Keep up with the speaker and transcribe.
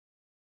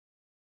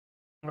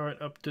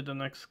Alright, up to the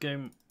next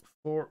game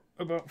for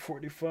about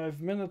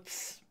 45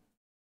 minutes.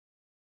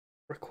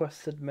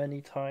 Requested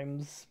many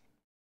times.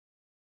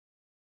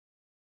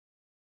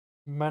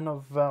 Men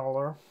of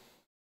Valor.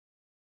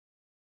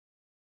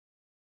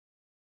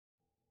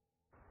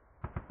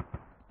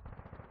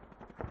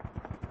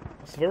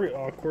 It's very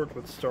awkward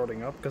with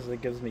starting up because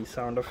it gives me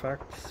sound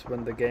effects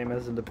when the game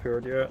hasn't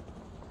appeared yet.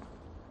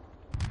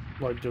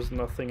 Like there's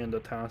nothing in the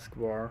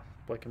taskbar.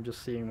 Like I'm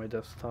just seeing my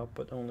desktop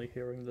but only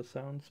hearing the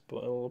sounds,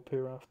 but it'll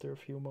appear after a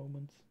few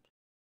moments.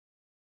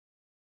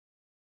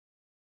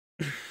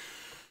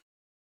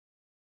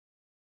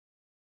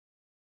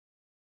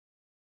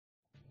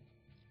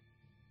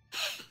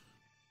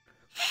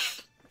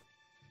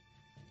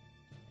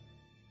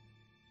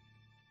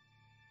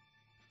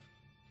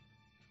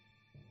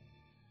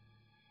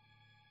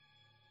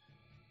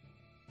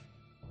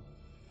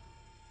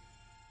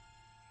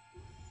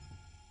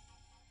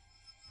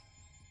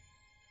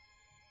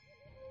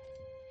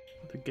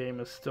 The game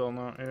is still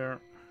not here.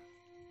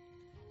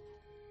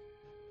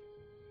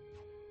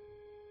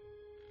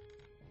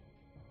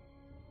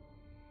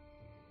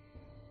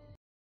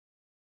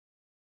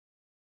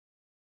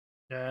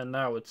 Yeah,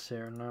 now it's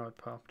here. Now it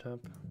popped up.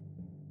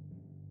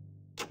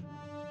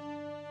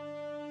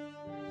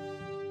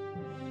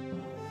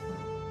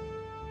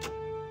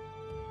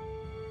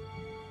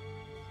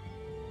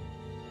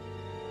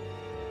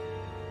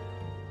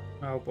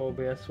 I hope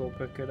OBS will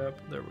pick it up.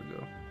 There we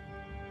go.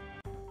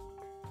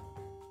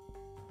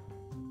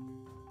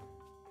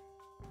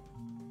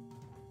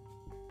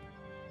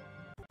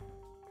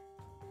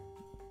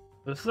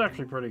 This is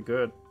actually pretty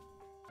good.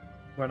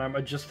 When I'm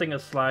adjusting a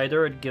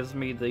slider, it gives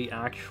me the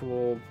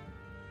actual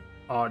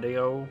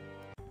audio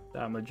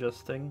that I'm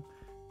adjusting.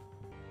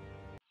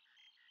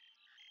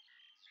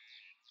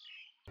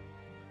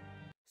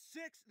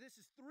 6, this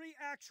is 3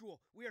 actual.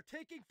 We are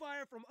taking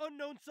fire from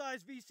unknown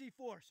size VC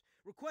force.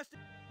 Requested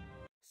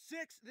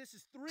 6, this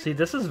is 3. See,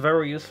 this is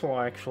very useful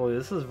actually.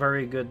 This is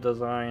very good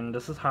design.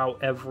 This is how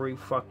every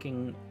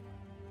fucking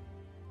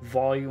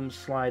volume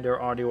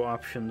slider audio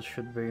options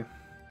should be.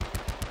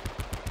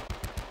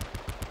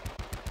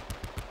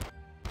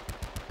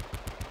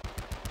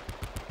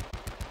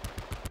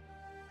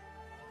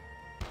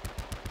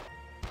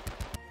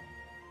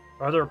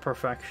 Utter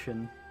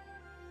perfection.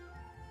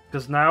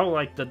 Because now,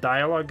 like, the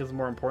dialogue is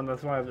more important.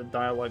 That's why I have the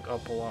dialogue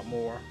up a lot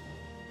more.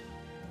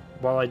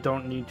 While I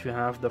don't need to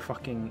have the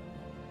fucking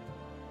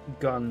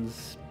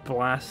guns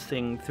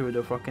blasting through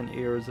the fucking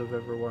ears of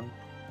everyone.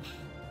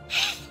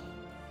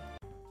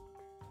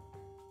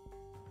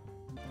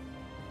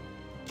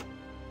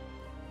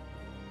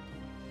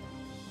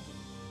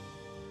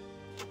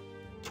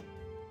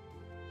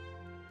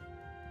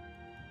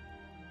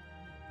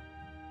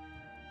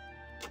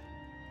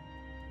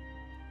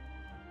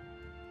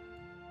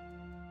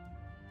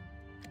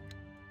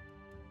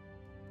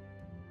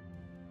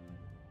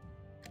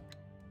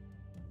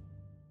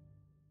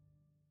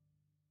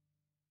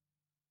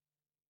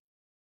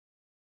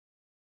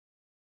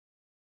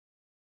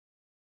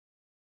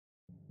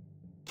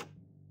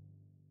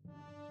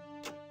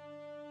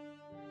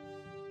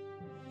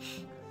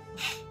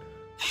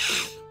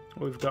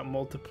 We've got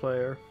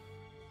multiplayer.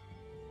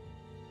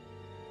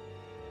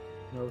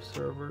 No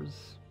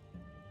servers.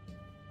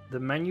 The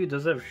menu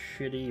does have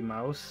shitty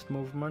mouse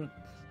movement,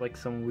 like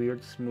some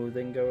weird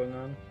smoothing going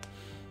on.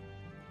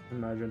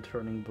 Imagine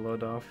turning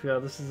blood off. Yeah,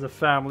 this is a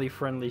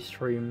family-friendly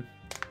stream.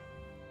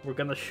 We're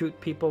gonna shoot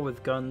people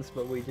with guns,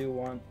 but we do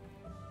want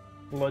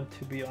blood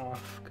to be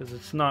off, because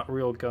it's not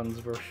real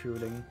guns we're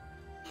shooting.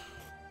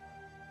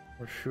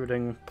 We're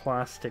shooting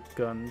plastic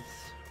guns.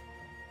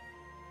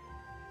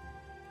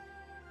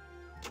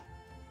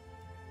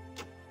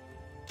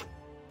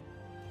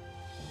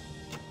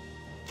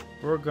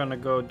 We're gonna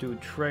go do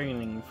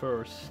training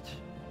first.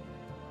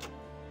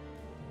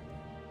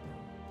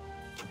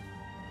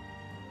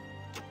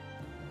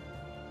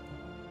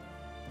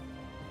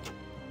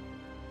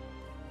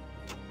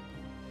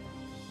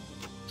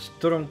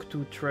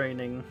 STRONKI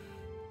training.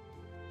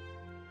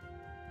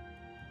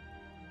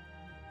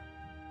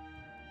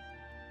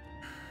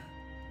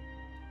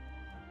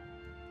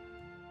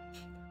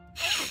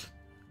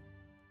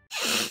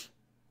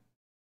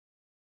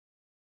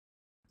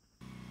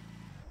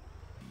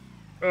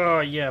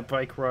 Oh yeah,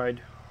 bike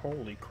ride.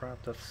 Holy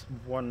crap, that's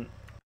one.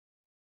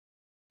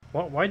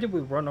 What? Why did we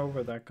run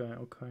over that guy?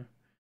 Okay.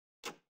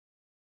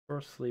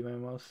 Firstly, my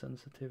mouse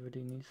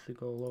sensitivity needs to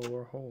go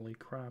lower. Holy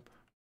crap.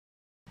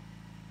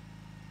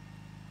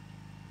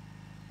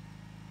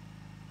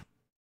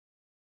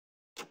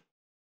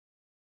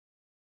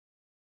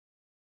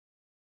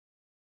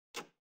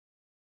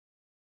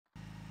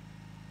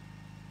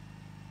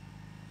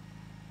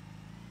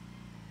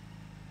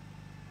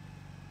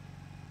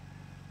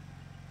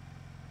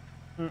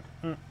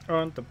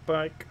 On the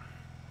bike.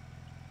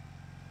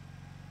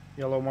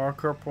 Yellow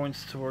marker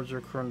points towards your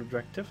current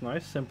objective.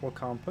 Nice, simple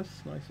compass.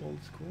 Nice,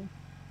 old school.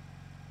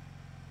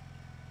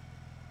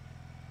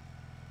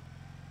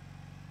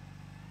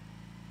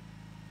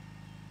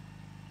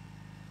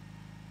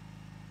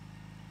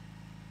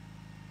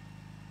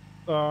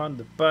 On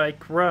the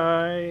bike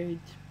ride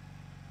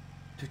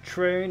to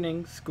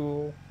training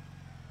school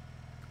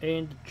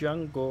in the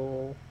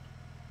jungle.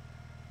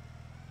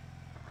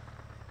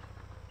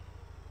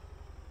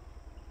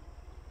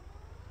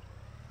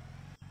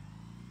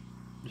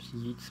 Just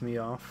yeets me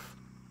off.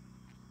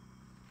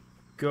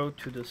 Go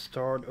to the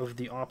start of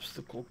the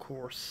obstacle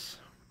course.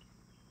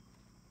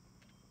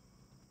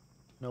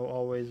 No,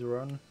 always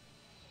run.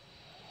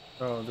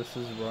 Oh, this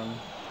is run.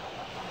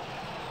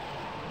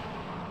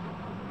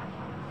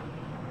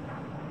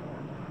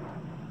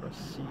 Press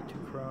C to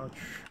crouch.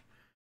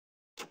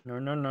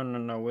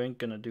 No, we ain't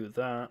gonna do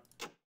that.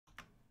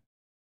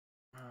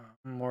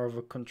 I'm more of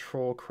a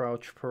control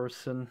crouch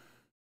person.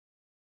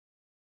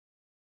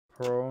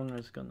 Prone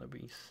is gonna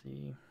be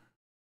C.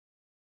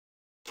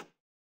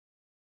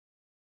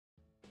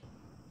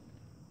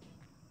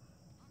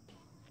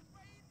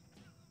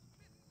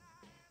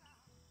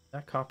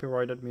 That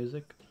copyrighted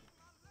music.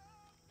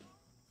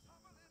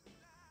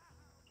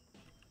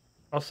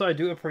 Also, I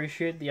do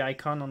appreciate the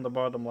icon on the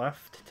bottom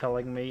left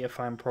telling me if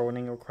I'm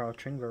proning or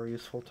crouching. Very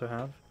useful to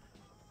have.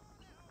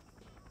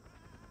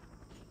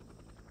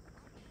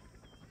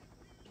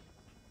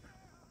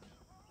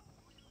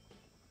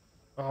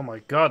 Oh my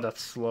god,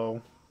 that's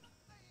slow.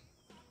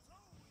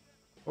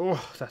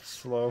 Oh, that's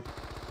slow.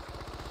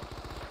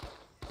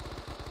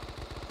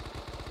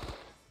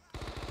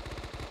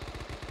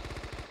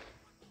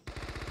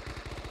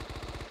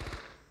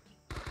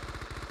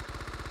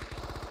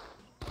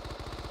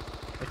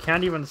 I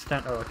can't even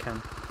stand. Oh, I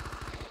can.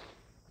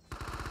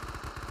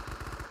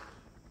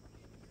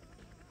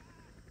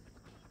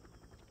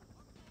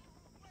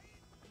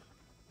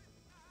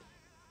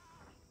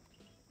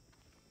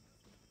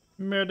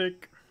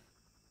 Medic.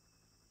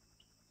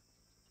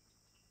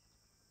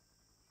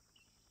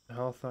 The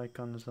health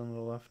icon is on the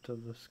left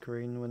of the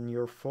screen. When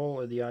you're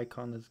full, the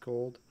icon is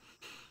gold.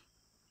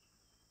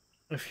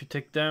 If you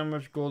take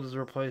damage, gold is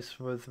replaced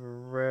with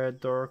red.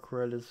 Dark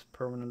red is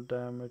permanent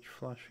damage.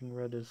 Flashing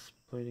red is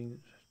bleeding.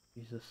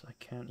 Jesus, I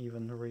can't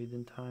even read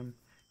in time.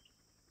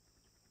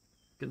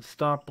 You can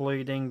stop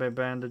bleeding by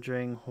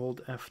bandaging.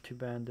 Hold F to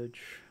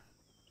bandage.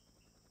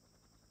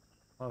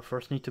 Well,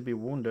 first need to be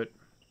wounded.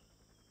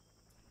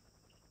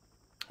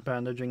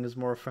 Bandaging is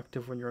more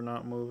effective when you're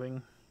not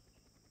moving.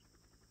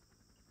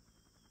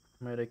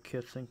 Medic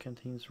kits and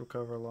canteens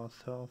recover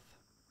lost health.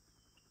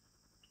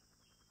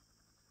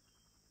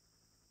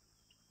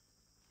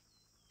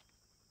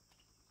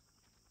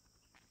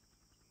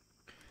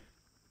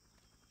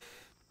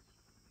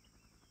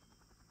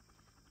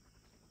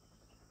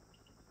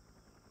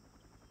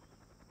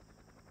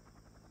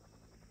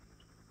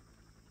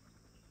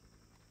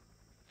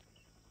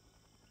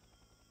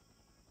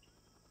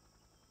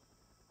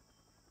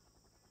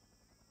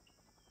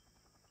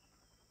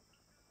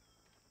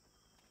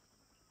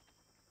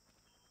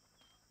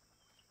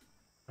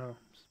 Oh,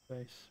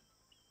 space.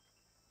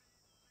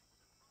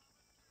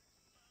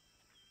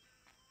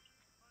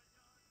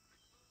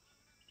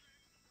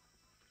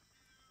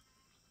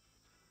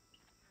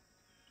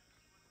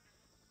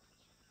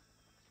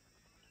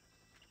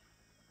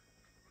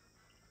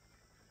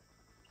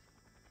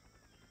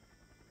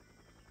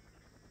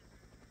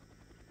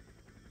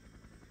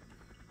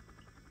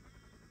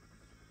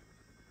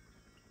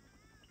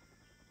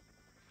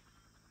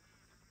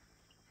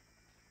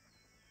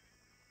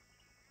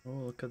 Oh,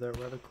 look at that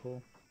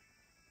reticle.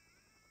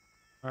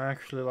 I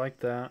actually like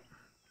that.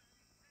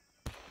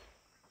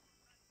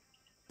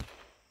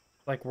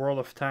 Like World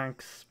of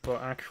Tanks,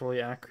 but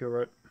actually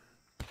accurate.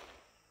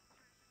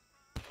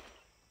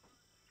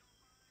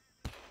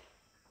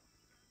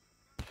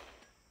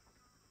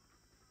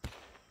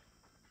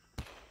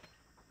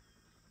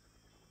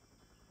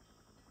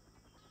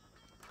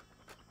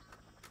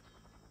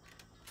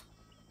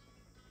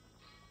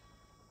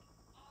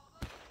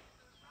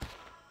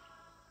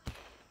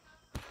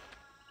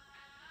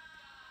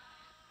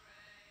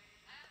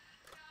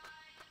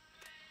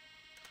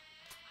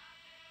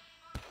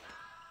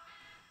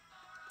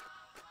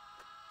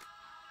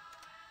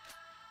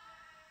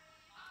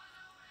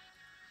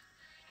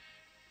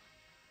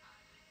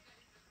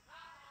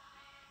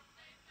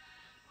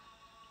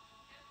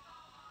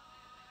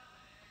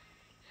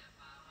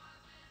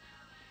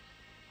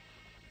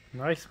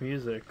 Nice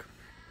music.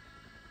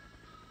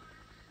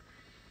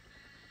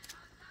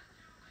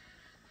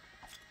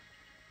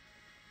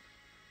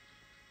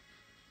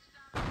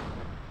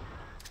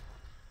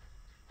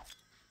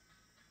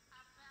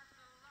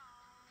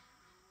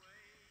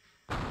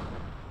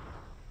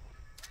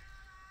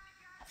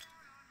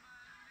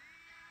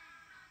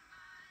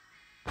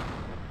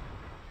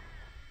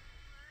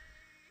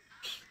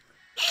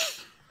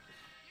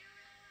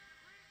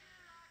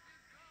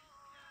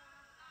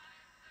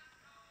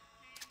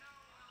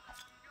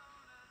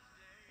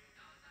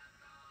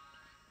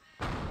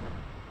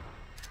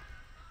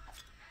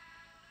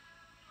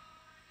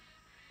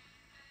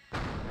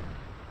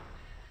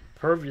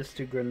 Pervious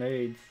to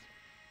grenades.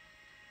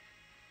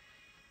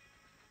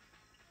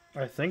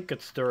 I think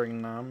it's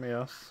during NAM,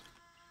 yes.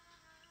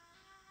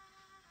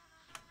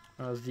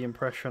 That was the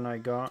impression I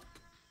got.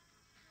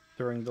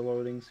 during the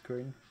loading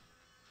screen.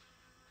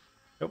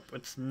 Nope,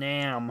 it's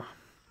Nam.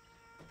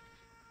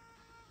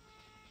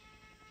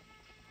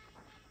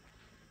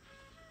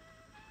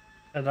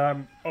 And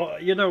I'm,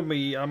 you know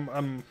me,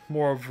 I'm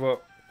more of a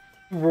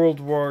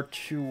World War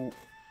II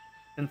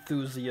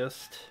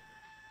enthusiast.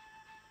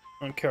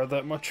 I don't care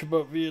that much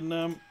about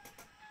Vietnam.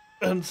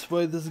 Hence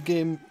why this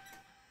game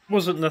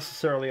wasn't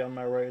necessarily on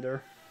my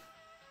radar.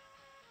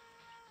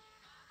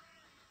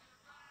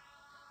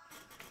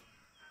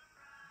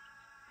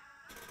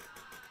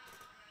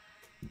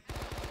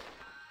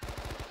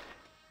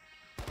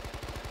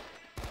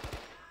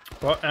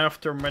 But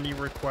after many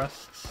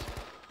requests,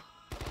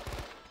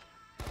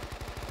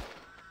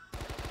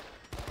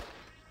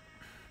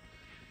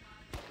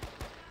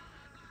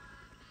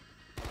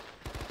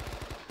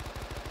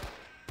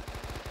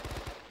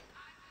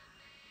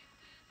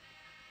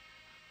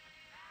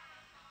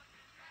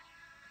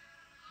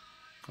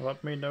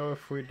 let me know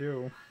if we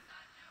do.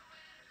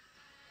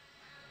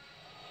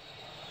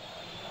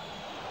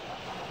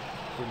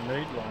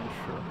 Grenade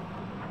launcher.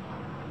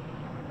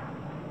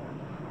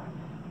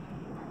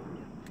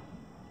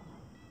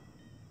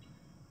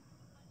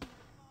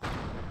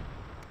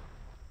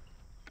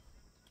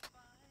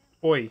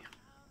 Oi.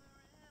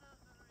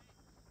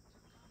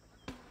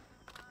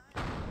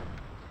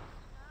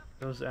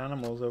 Those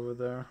animals over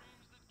there.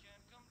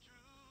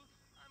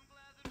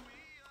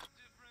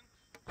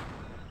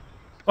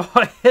 Oh,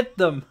 I hit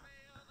them!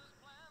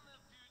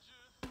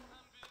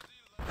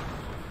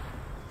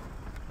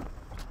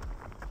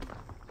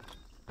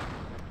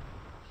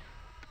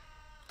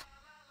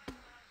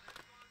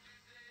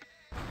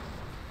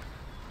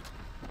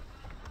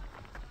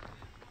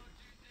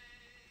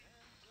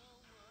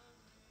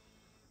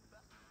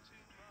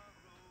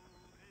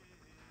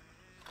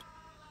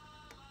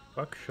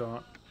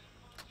 Buckshot.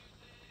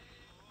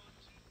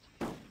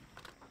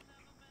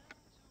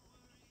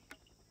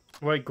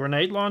 Wait,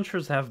 grenade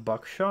launchers have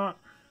buckshot?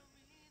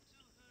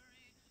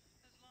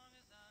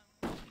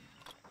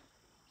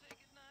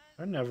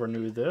 I never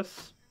knew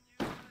this.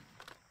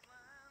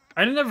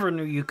 I never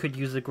knew you could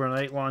use a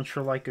grenade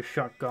launcher like a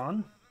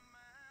shotgun.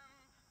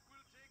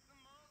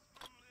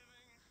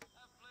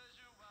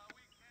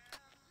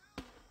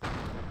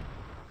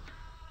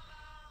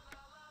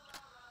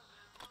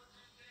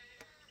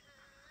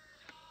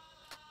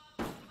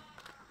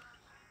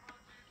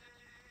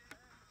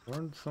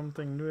 Learn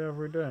something new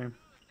every day.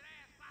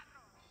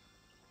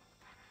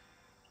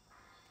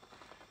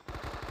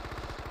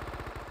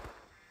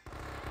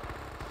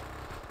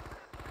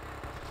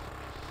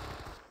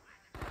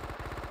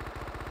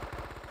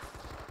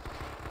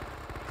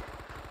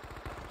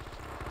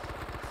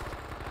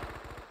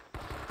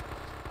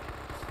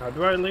 How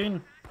do I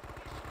lean?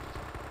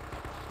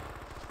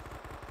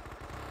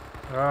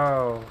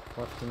 Oh,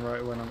 left and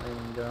right when I'm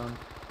aiming down.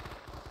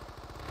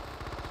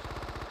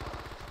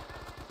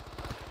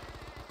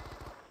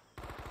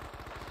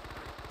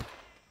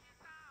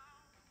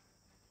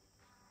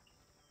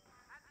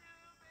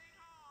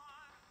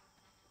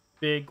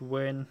 Big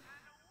win.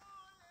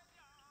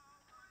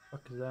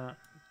 What is that?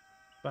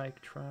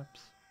 Spike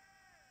traps.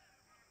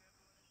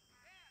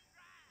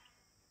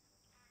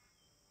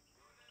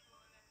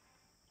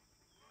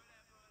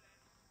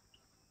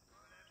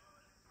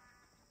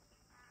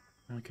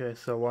 Okay,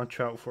 so watch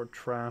out for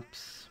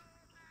traps.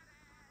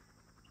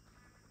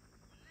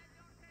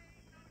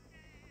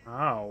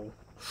 Ow.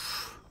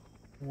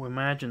 Ooh,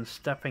 imagine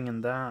stepping in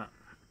that.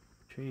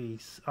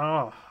 Jeez.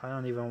 Oh, I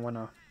don't even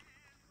wanna.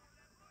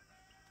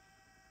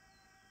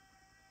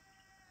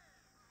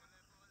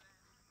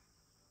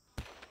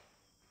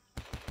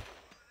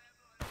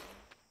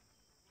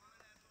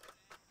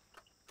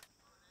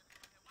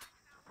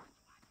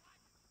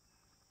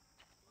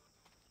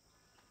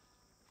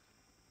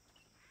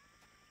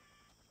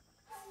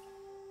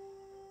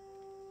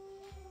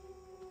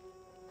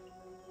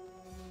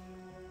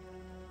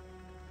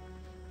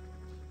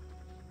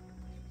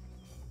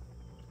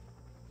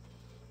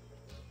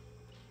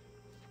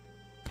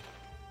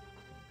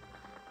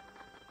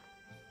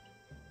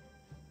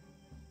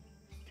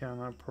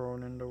 Cannot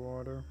prone in the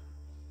water.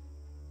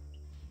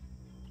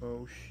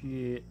 Oh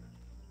shit.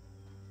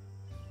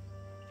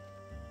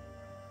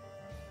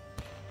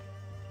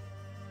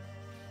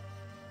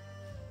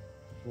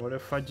 What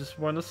if I just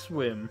want to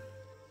swim?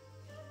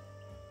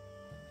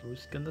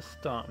 Who's gonna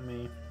stop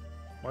me?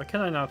 Why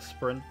can I not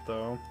sprint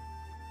though?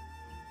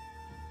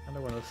 I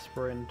don't want to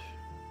sprint.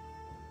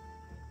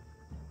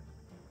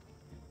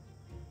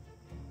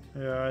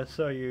 Yeah, I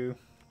saw you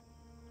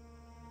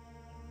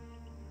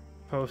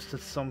posted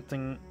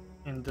something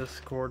in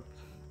Discord.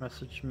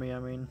 Message me, I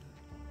mean.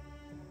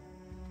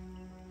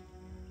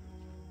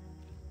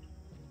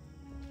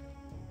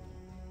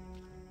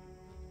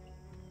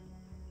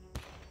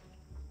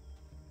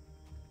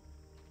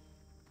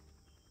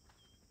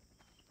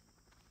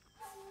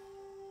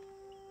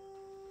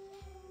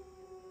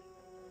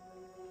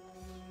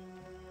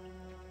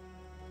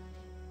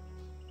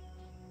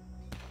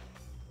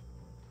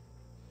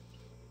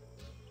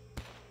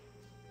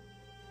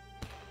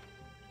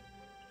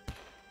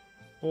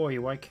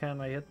 Oi, why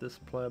can't I hit this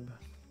pleb?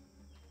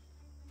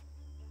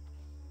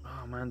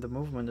 Oh man, the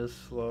movement is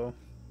slow.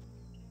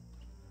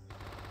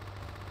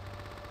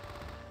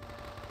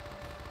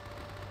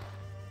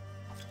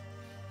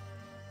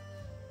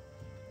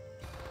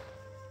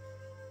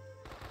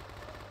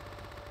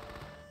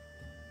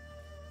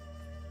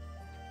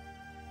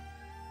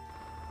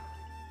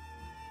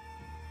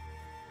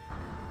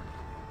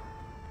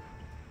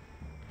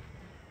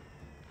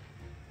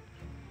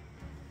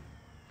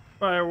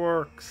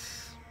 Fireworks!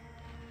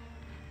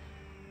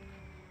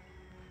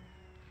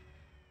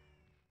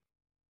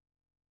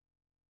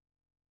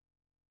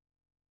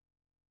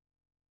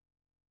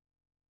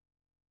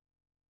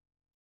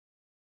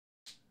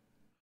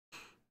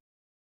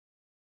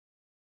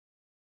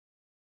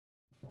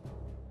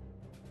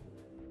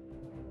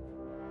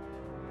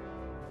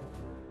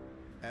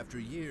 After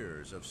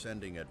years of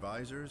sending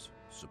advisors,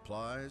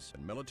 supplies,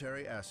 and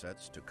military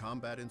assets to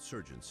combat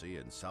insurgency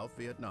in South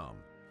Vietnam,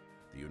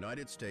 the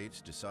United States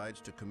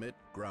decides to commit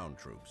ground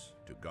troops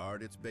to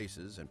guard its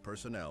bases and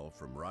personnel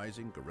from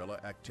rising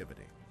guerrilla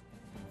activity.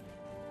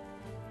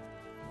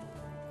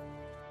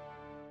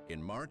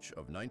 In March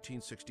of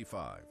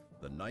 1965,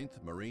 the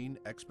 9th Marine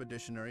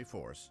Expeditionary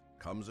Force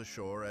comes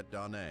ashore at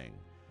Da Nang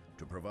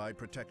to provide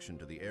protection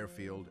to the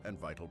airfield and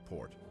vital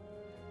port.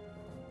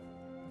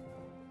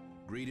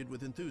 Greeted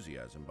with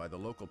enthusiasm by the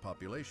local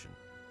population,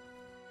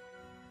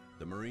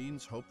 the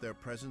Marines hope their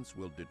presence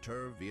will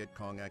deter Viet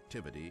Cong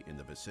activity in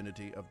the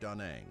vicinity of Da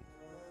Nang.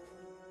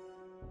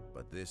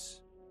 But this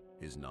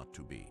is not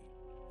to be.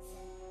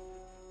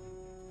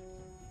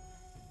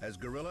 As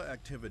guerrilla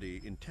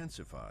activity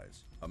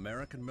intensifies,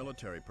 American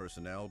military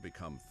personnel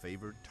become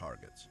favored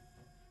targets.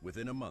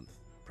 Within a month,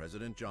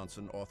 President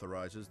Johnson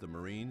authorizes the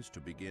Marines to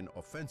begin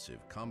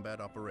offensive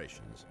combat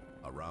operations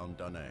around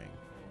Da Nang.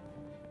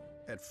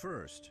 At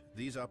first,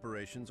 these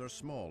operations are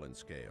small in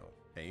scale,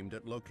 aimed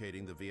at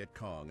locating the Viet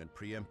Cong and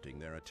preempting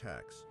their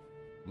attacks.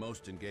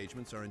 Most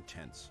engagements are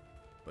intense,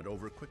 but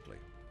over quickly,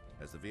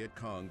 as the Viet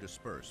Cong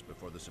disperse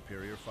before the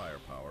superior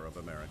firepower of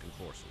American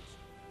forces.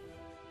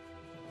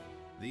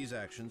 These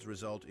actions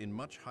result in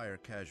much higher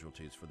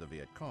casualties for the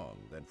Viet Cong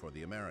than for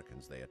the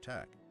Americans they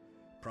attack,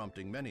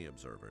 prompting many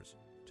observers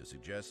to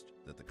suggest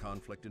that the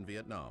conflict in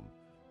Vietnam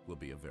will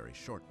be a very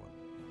short one.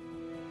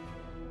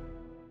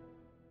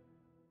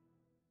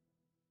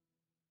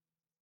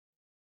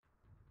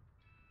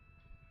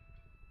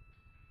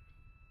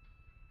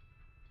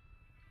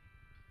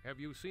 Have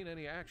you seen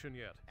any action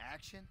yet?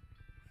 Action?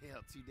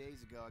 Hell, 2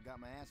 days ago I got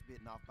my ass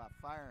bitten off by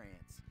fire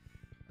ants.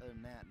 Other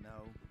than that,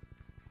 no.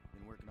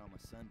 Been working on my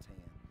suntan.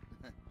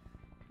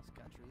 This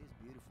country is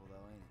beautiful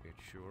though, ain't it? It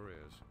sure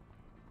is.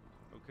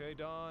 Okay,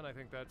 Don, I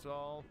think that's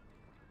all.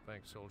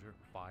 Thanks, soldier.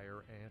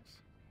 Fire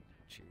ants.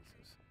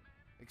 Jesus.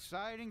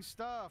 Exciting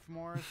stuff,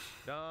 Morris.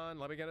 Don,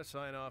 let me get a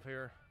sign-off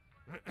here.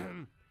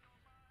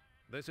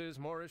 This is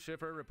Morris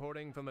Schiffer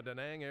reporting from the Da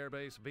Nang Air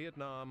Base,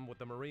 Vietnam, with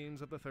the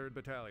Marines of the 3rd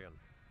Battalion.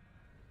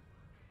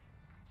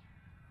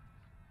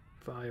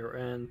 Fire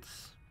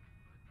ants.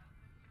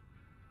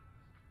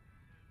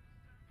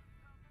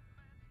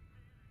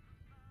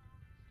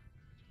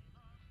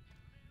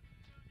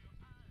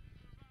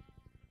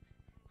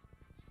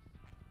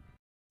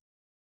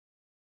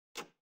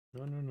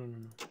 No.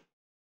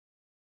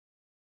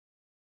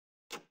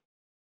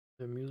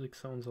 The music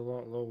sounds a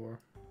lot lower.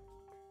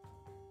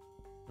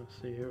 Let's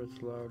see here,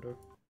 it's louder.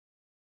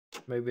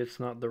 Maybe it's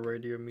not the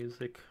radio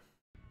music.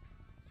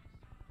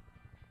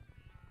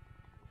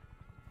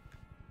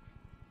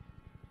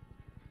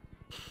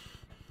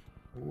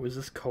 Ooh, is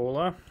this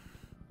cola?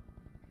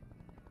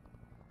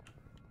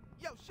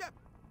 Yo, Shep,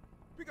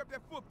 pick up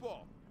that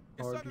football.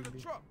 It's under the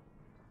RGB. truck.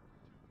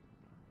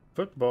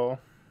 Football?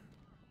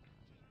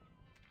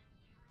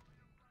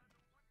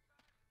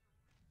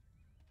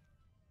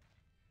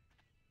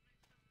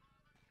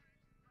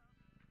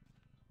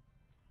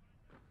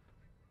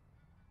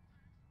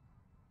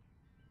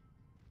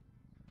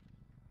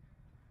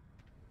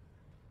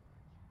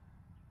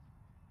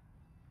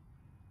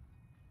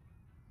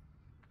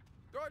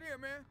 Throw it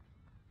in, man.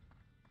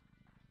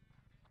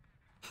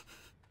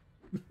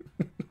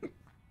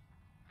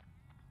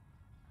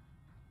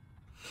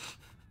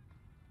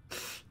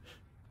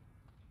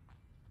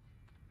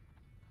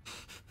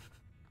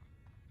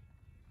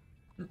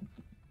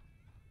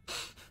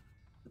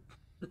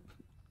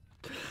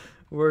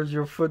 Where's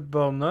your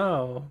football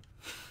now?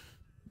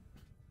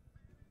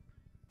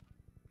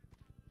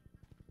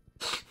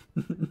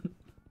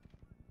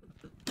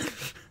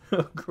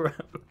 Oh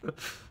crap.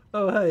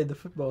 Oh hey, the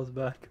football's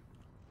back.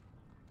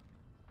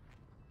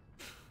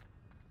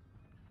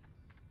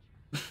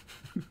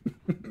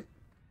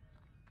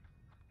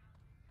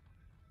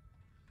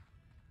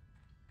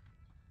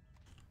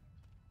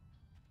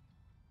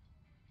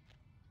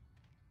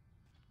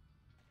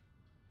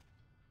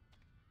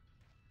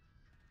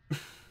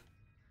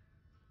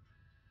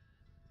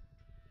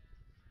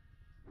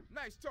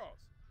 Nice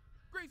toss.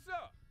 Grease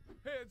up.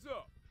 Heads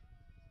up.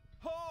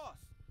 Horse.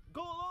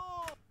 Go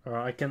long.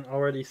 I can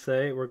already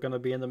say we're gonna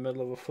be in the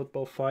middle of a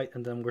football fight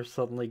and then we're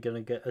suddenly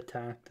gonna get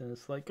attacked and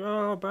it's like,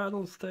 oh,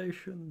 battle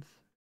stations.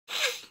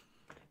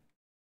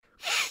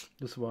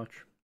 Just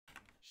watch.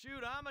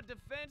 Shoot, I'm a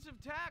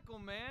defensive tackle,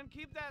 man.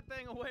 Keep that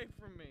thing away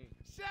from me.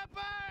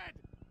 Shepard!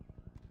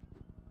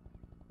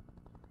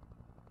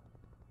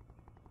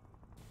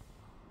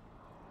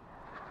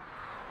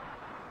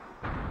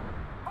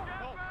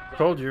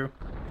 Told you.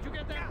 Did you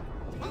get that?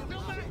 You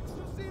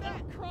see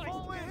that? Christ,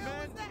 pull in,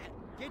 man.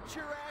 Get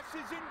your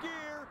asses in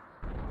gear.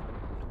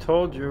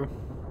 Told you.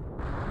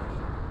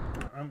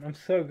 I'm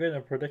so good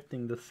at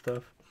predicting this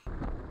stuff.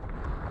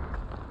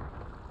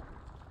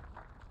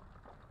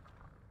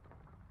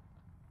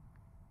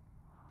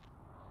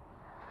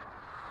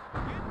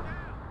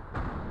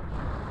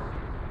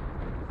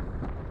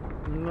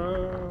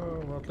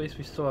 No, well, at least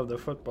we still have the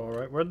football,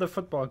 right? Where'd the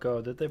football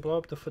go? Did they blow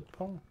up the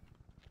football?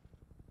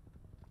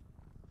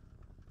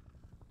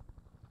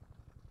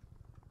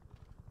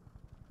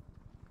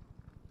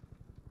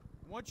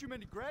 I want you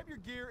men to grab your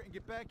gear and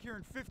get back here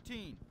in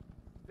 15.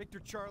 Victor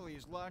Charlie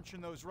is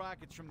launching those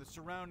rockets from the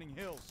surrounding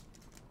hills.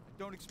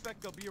 I don't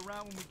expect they'll be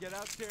around when we get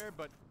out there,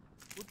 but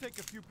we'll take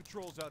a few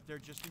patrols out there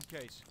just in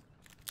case.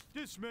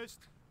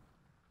 Dismissed.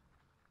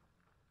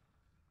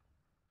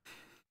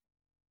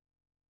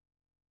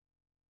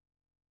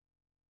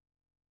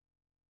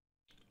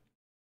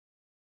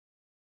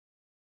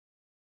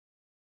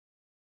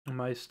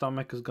 My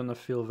stomach is gonna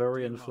feel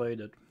very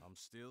inflated. I'm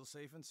still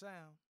safe and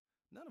sound.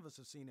 None of us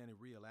have seen any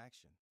real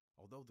action,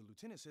 although the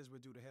lieutenant says we're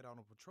due to head on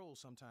a patrol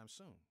sometime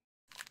soon.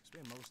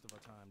 Spend most of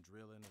our time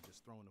drilling or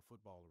just throwing the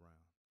football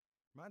around.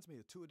 Reminds me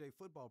of two-a-day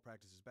football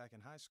practices back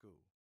in high school.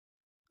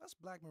 Us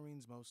black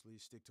Marines mostly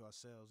stick to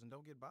ourselves and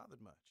don't get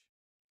bothered much.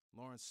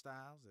 Lawrence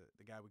Stiles,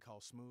 the guy we call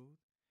Smooth,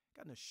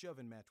 got in a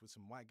shoving match with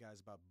some white guys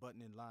about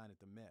butting in line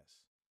at the mess.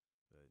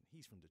 But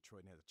he's from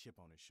Detroit and has a chip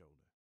on his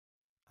shoulder.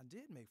 I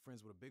did make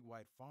friends with a big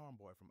white farm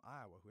boy from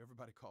Iowa who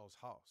everybody calls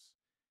Hoss,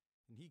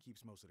 and he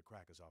keeps most of the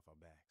crackers off our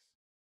backs.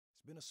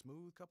 It's been a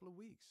smooth couple of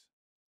weeks.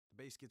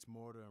 The base gets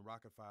mortar and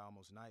rocket fire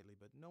almost nightly,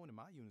 but no one in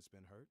my unit's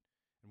been hurt,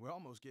 and we're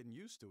almost getting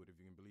used to it, if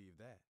you can believe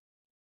that.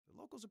 The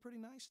locals are pretty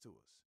nice to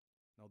us,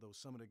 and although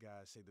some of the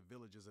guys say the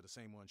villagers are the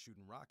same ones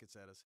shooting rockets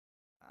at us,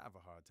 I have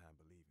a hard time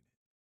believing it.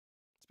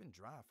 It's been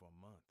dry for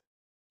a month.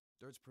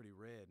 Dirt's pretty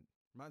red.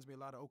 Reminds me a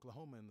lot of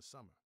Oklahoma in the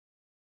summer.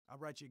 I'll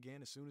write you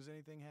again as soon as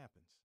anything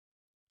happens.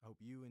 I hope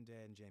you and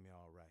Dad and Jamie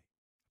are all right.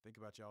 I think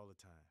about you all the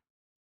time.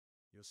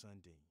 Your son,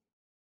 Dean.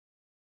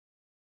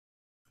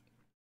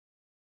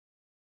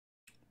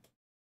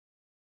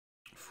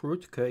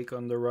 Fruitcake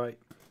on the right.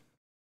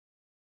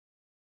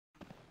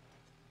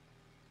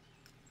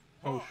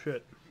 Oh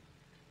shit.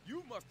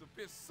 You must have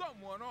pissed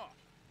someone off.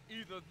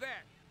 Either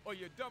that, or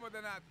you're dumber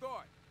than I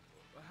thought.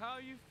 How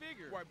you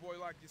figure? White boy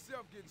like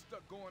yourself getting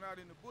stuck going out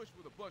in the bush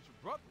with a bunch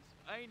of brothers.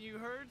 Ain't you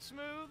heard,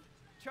 Smooth?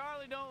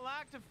 Charlie don't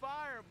like to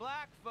fire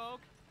black folk.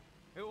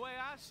 The way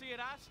I see it,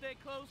 I stay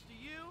close to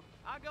you.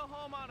 I go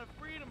home on a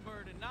freedom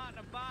bird and not in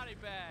a body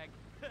bag.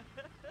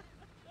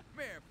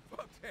 Man,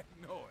 fuck that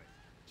noise.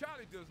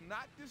 Charlie does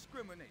not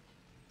discriminate.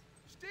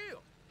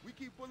 Still, we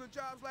keep pulling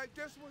jobs like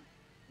this one,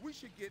 we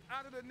should get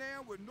out of the now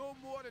with no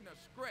more than a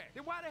scratch.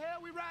 Then why the hell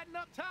we riding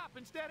up top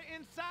instead of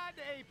inside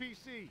the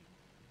APC?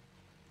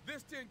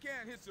 This tin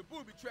can hits a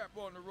booby trap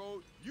on the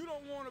road. You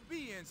don't want to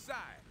be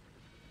inside.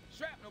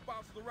 Shrapnel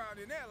bounces around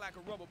in there like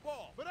a rubber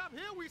ball. But up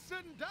here we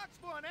sitting ducks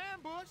for an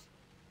ambush.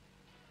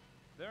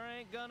 There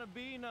ain't gonna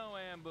be no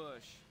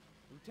ambush.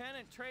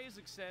 Lieutenant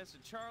Trezek says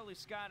that Charlie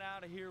Scott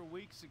out of here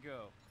weeks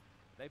ago.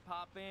 They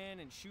pop in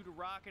and shoot a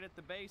rocket at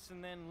the base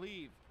and then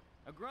leave.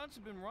 Now, grunts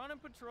have been running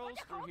patrols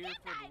through here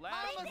for the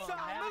last month and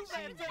haven't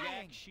seen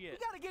jack shit. We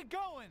gotta get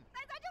going.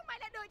 Tại sao chúng mày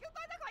lại đuổi chúng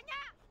tôi ra khỏi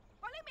nhà?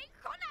 Quản lý Mỹ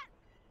khốn nạn.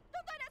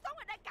 Chúng tôi đã sống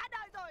ở đây cả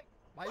đời rồi.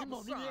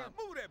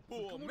 Move that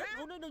bull,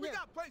 man. We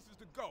got places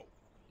to go.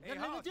 Hey,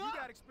 Hoss, you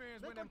got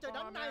experience with them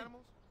farm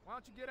animals? Why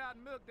don't you get out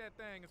and milk that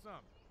thing or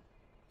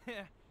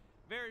something?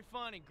 Very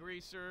funny,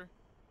 Greaser.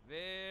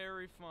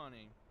 Very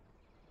funny.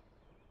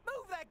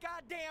 Move that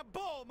goddamn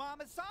bull,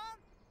 mama son.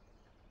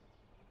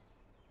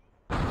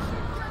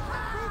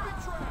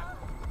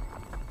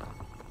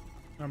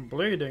 I'm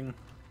bleeding.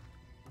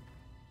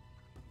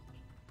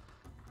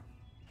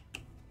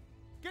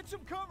 Get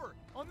some cover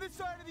on this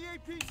side of the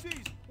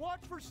APCs.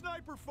 Watch for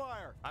sniper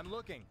fire. I'm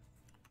looking.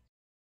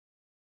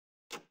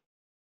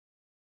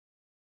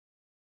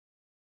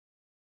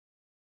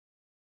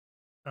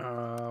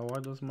 Why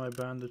does my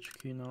bandage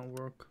key not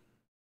work?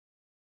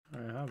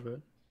 I have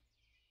it.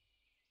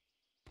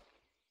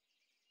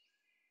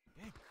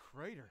 Big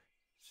crater.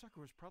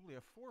 Sucker was probably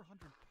a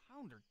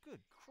 400-pounder. Good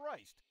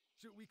Christ.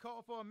 Should we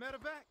call for a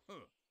medevac?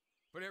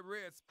 For that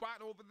red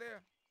spot over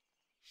there?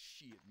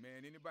 Shit,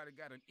 man. Anybody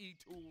got an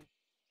E-tool?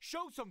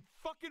 Show some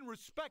fucking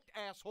respect,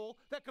 asshole.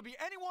 That could be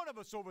any one of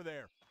us over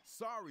there.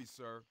 Sorry,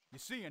 sir. You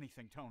see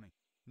anything, Tony?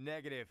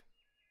 Negative.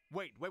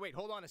 Wait.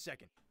 Hold on a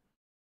second.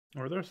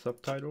 Are there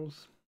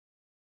subtitles?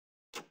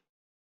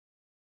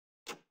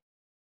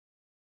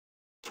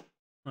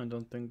 I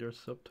don't think there's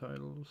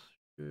subtitles.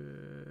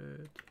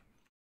 Shit.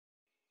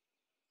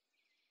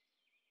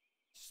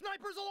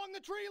 Snipers along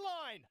the tree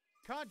line!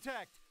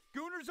 Contact!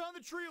 Gooners on the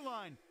tree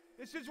line!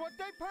 This is what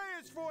they pay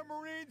us for,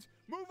 Marines!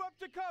 Move up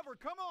to cover,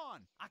 come on!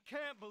 I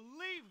can't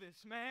believe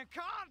this, man.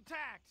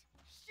 Contact!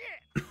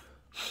 Shit!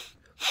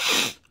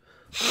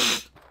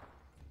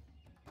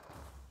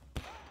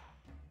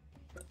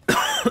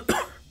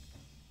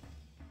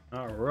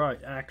 Alright,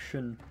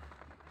 action.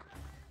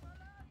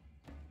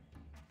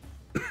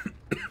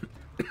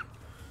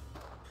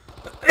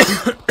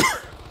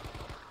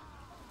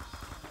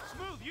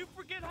 Smooth, you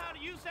forget how to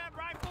use that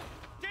rifle?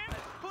 Damn it,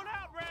 put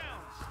out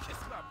rounds! Kiss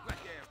my black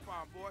ass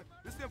farm boy.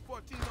 This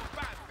M14 don't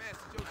fire as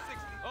fast as your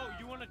 60. Oh,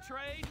 you wanna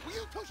trade? Will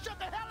you two shut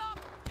the hell up?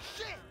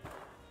 Shit!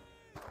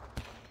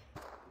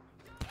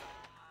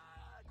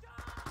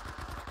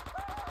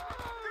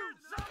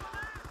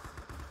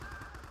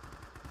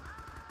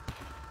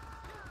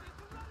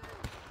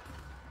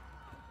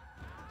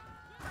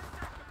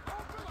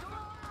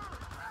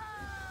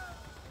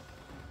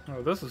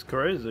 Oh, this is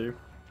crazy.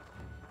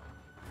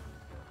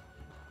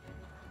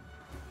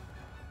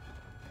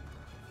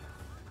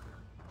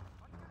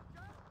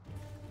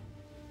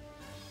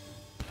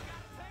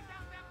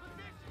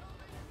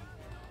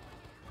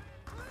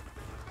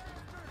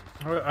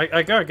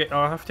 I gotta get.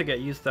 I'll have to get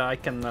used to. I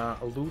can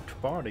loot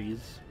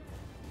bodies.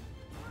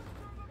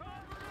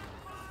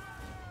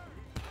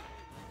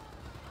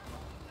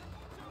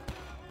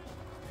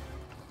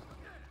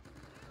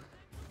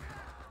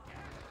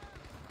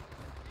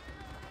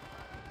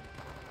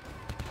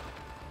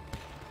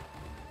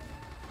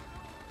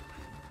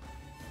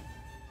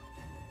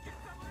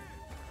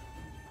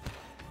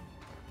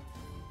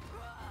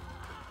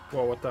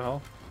 Whoa! What the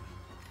hell?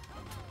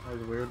 That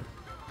was weird.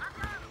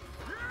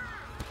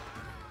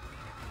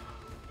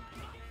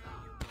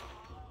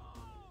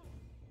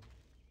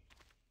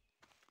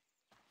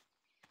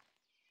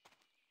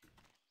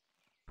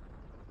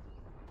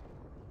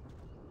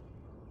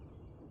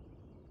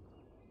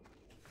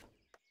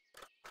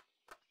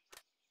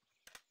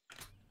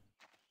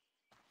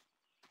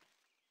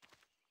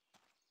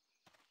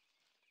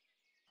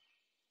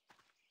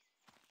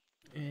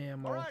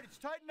 Alright, it's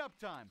tighten up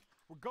time.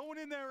 We're going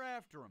in there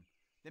after them.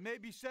 They may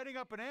be setting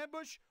up an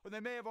ambush, or they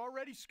may have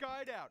already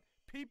skied out.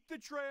 Peep the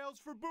trails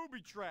for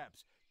booby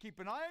traps. Keep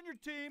an eye on your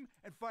team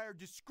and fire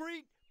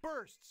discreet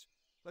bursts.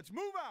 Let's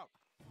move out!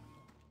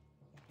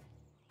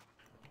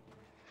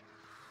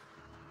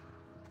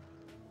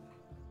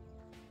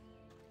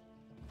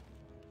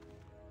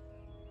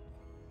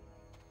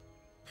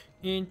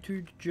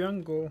 Into the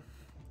jungle.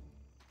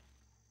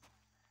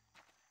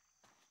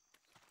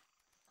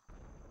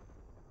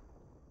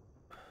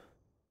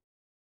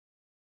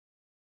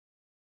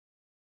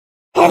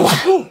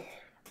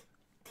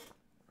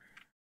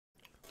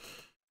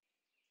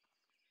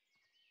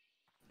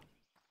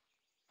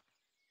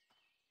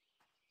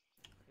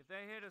 If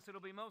they hit us, it'll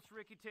be most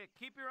Ricky Tick.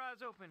 Keep your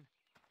eyes open.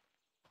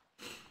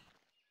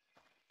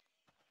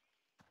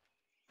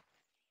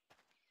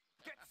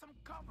 Get some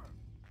cover.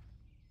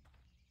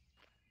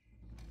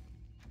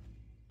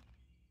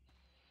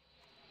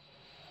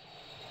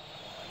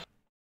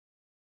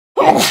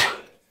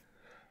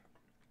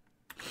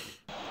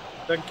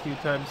 Thank you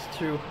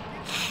 ×2.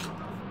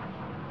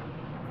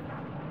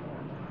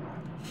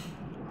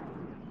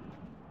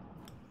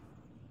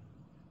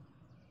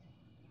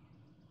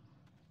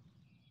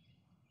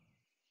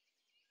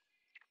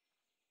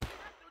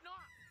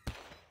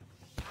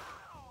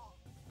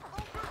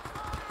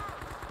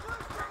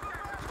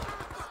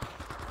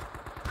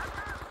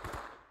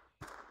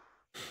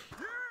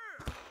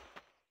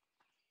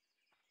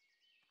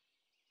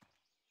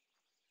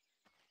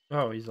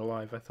 Oh, he's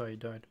alive. I thought he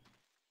died.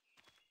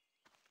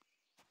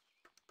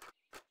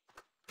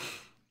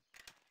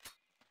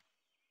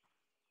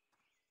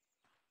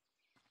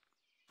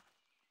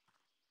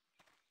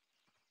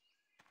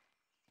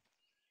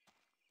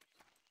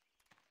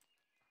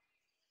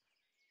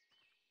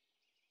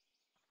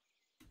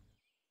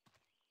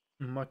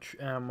 Much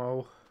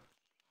ammo.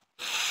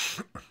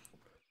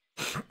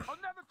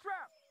 Another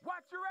trap!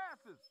 Watch your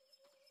asses!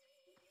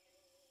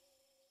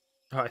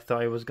 I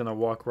thought he was gonna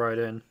walk right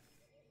in.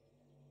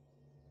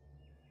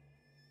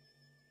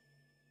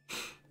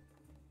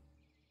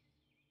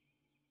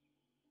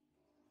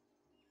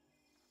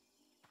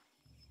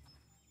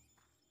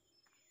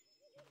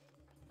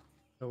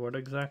 So what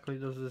exactly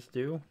does this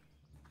do?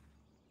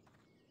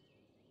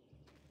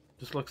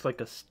 Just looks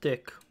like a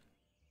stick.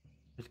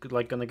 It's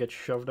like gonna get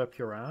shoved up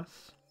your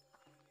ass.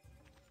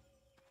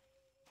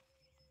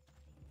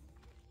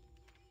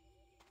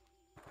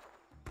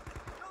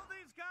 Don't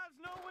these guys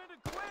know when to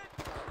quit?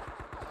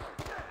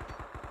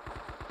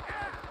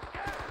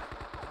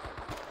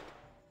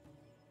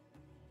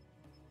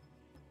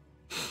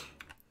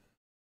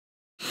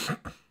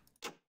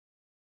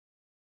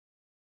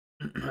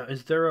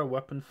 Is there a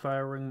weapon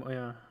firing?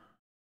 Yeah.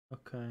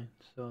 Okay,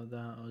 so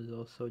that was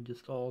also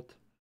just alt.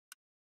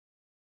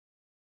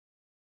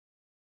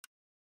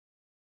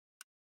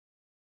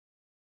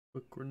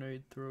 Quick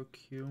grenade throw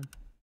Q.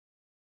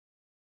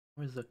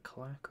 Where's the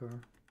clacker?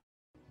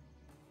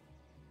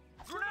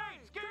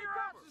 Grenades! Get your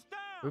asses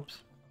down!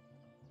 Oops.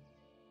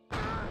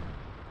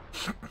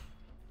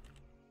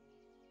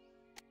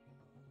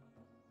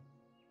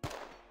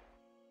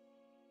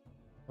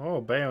 Oh,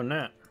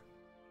 bayonet.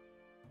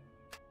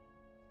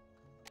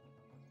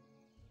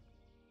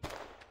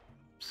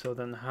 So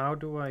then how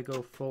do I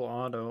go full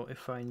auto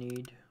if I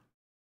need...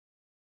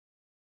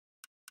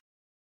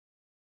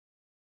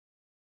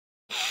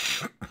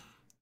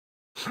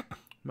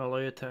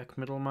 melee attack,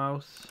 middle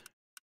mouse.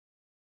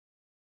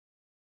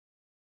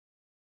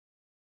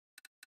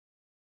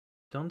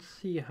 Don't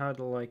see how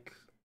to like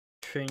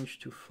change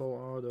to full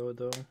auto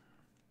though.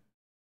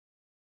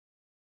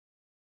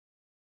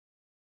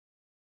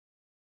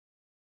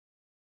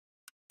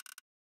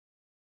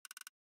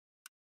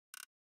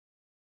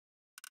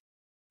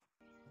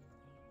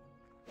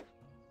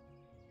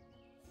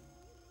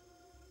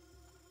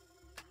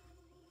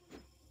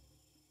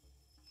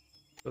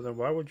 So then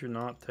why would you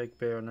not take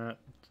bayonet?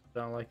 Does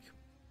that like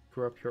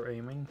screw up your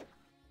aiming?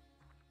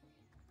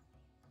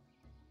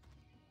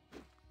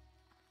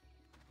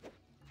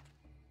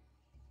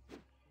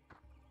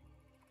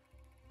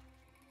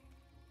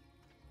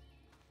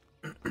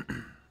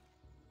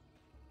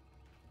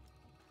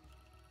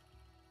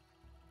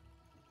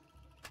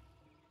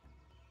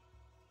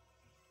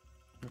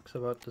 Looks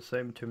about the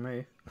same to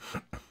me.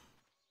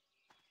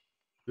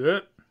 Yeah.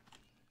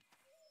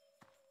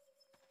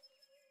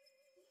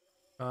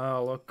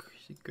 Oh, look,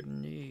 he's a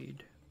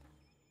grenade.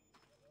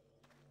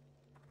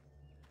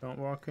 Don't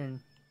walk in.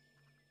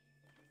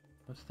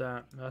 What's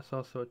that? That's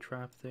also a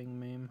trap thing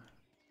meme.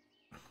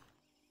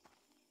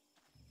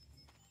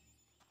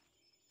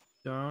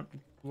 Don't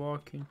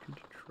walk into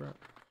the trap.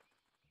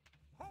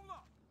 Hold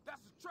up!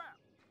 That's a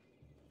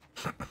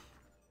trap!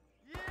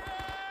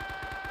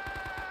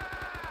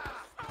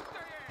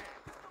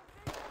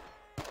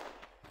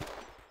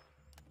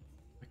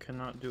 I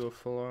cannot do a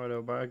full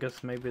auto, but I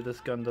guess maybe this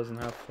gun doesn't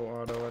have full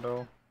auto at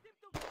all.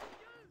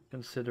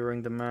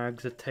 Considering the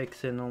mags, it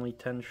takes in only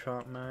 10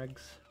 shot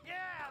mags. Yeah,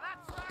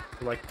 that's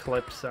right. Like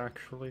clips,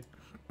 actually.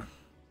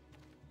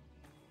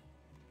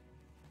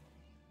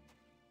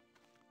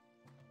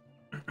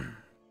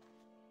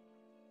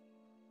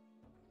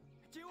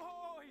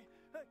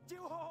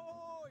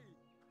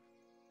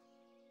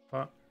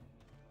 What?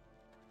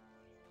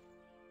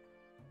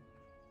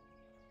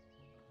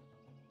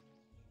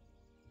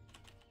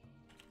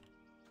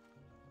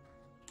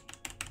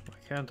 Why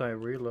can't I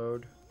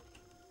reload?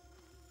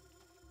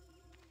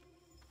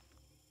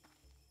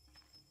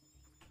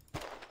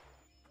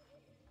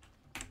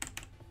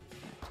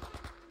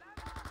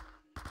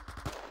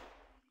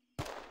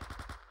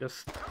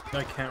 Just,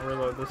 I can't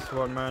reload this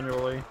one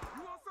manually.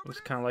 It's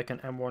kind of like an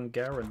M1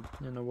 Garand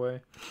in a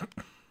way.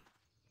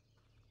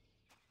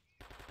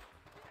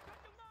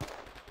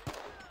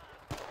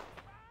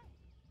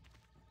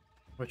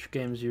 Which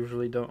games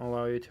usually don't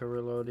allow you to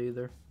reload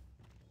either.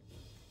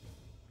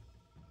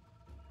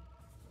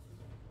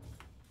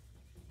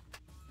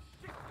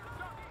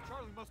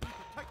 Charlie must be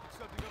protecting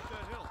something up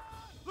that hill.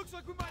 Looks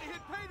like we might have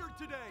hit pay dirt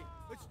today.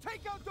 Let's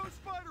take out those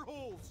spider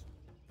holes.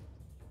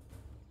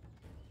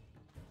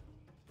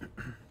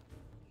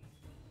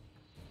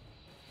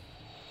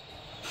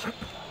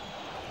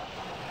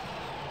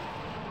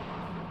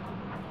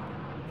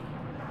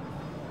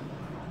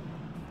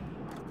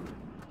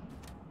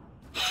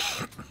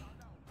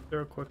 Is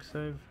there a quick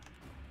save?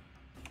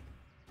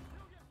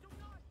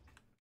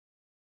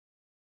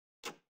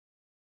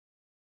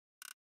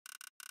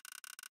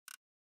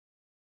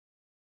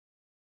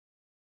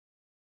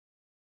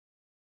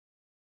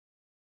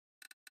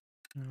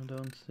 I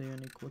don't see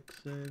any quick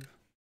save.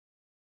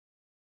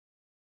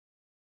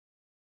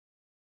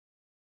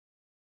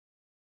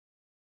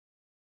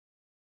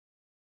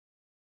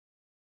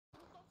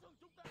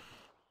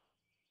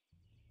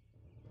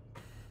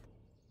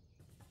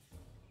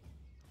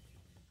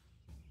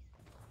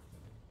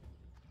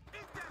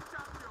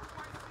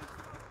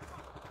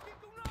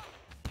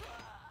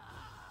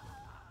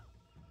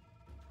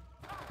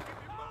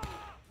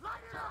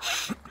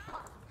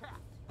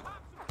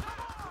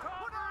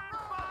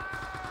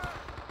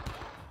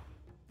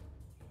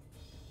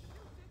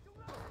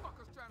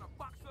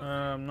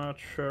 I'm not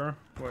sure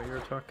what you're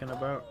talking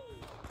about.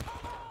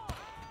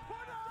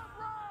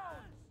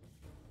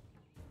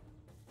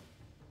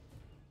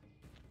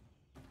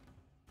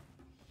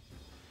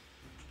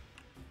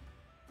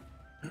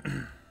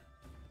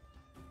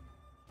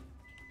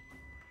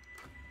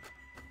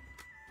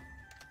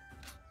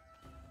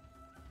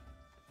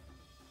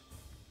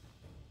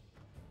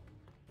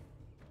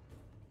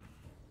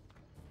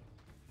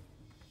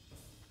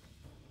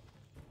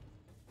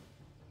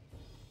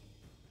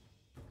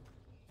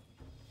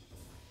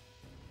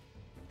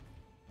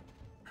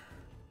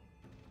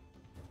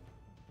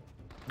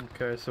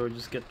 Okay, so we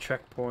just get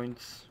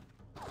checkpoints.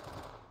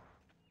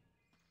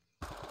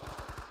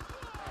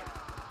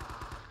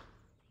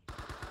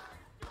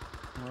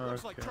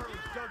 Looks like Charlie's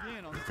dug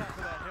in on the top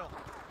of that hill.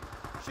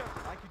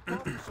 Shepard, I could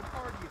cover some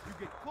party if you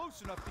get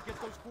close enough to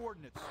get those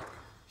coordinates.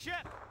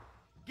 Shep,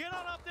 get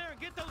on up there and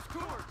get those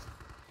cords.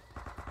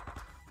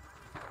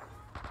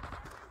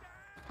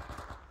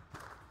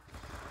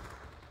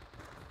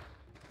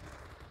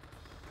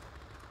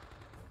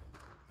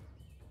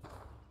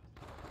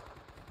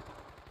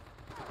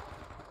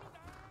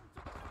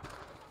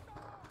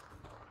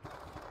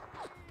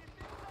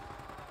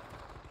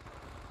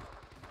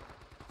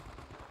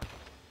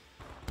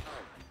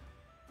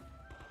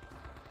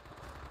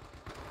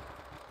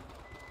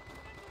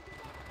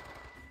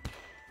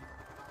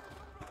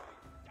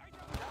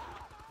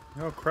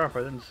 Oh crap,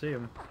 I didn't see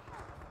him.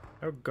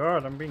 Oh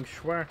god, I'm being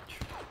schwacked.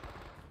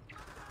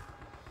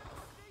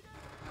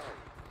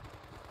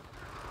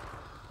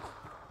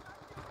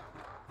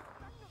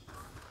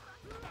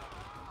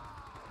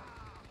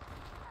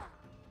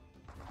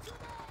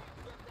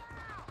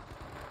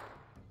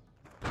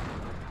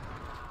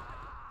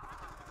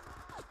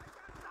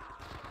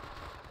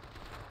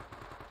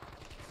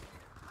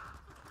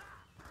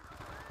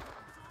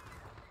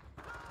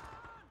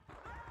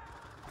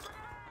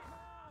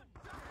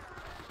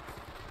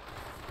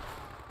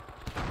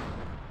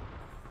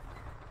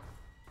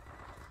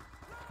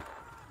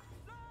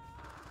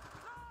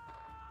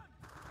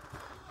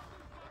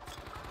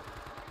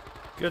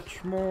 Get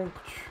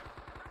smoked.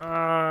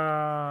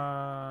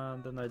 Ah,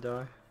 then I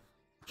die.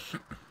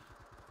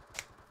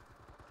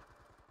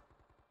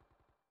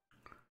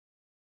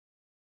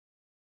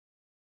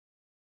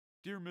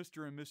 Dear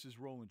Mr. and Mrs.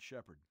 Roland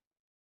Shepard,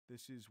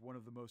 this is one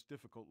of the most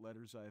difficult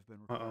letters I have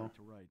been required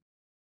to write.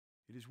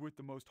 It is with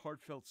the most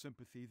heartfelt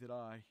sympathy that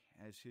I,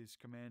 as his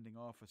commanding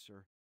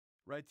officer,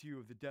 write to you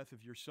of the death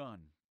of your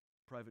son,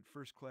 Private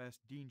First Class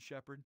Dean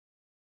Shepard,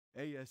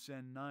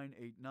 ASN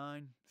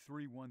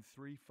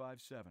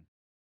 989-31357,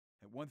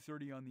 at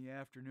 1:30 on the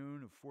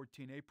afternoon of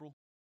 14 April,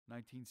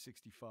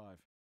 1965.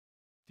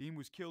 Dean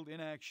was killed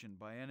in action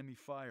by enemy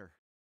fire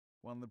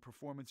while in the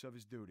performance of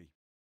his duty.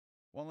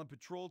 While on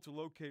patrol to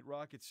locate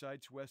rocket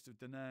sites west of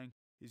Da Nang,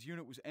 his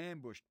unit was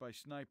ambushed by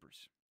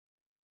snipers.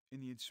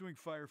 In the ensuing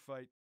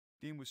firefight,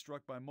 Dean was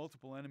struck by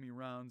multiple enemy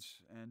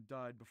rounds and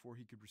died before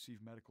he could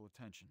receive medical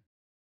attention.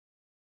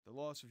 The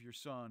loss of your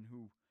son,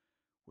 who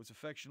was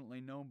affectionately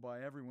known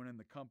by everyone in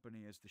the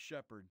company as the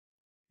Shepherd,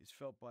 is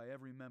felt by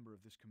every member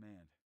of this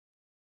command.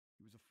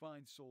 He was a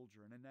fine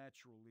soldier and a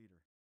natural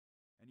leader,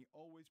 and he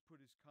always put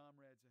his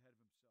comrades ahead of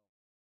himself.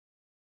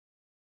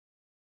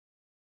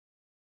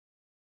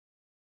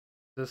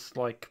 This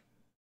like,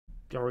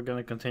 are we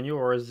gonna continue,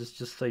 or is this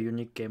just a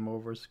unique game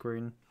over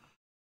screen?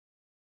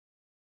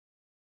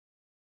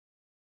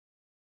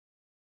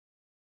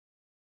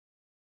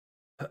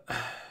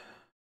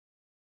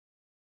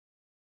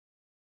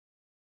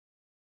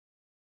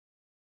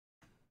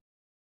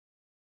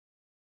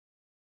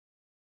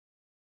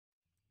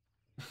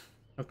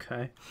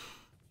 Okay.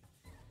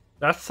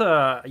 That's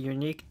a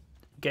unique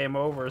game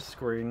over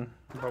screen,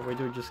 but we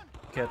do just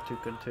get to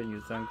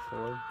continue,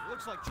 thankfully. It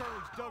looks like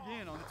Charlie's dug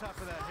in on the top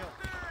of that hill.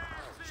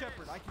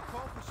 Shepard, I can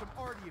call for some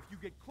arty if you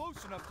get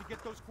close enough to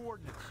get those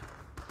coordinates.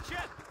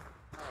 Chet,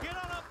 get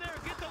on up there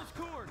and get those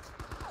cords.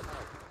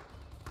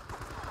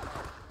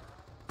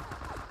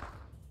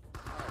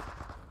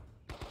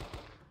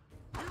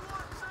 You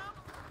want some?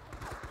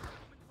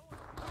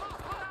 Come on,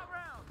 pull out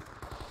round.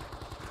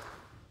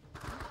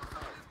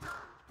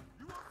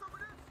 You want some of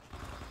this?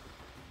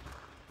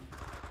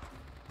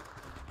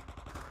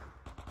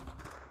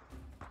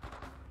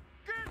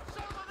 Get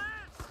some of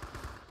this.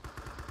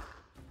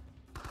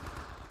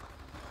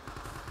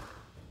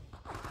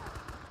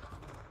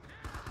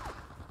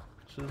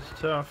 This is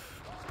tough.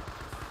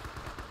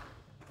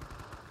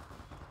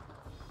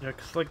 Yeah,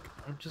 cause like,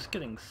 I'm just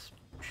getting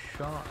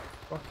shot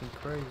fucking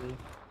crazy.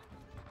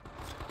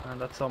 And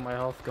that's all my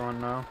health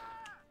gone now.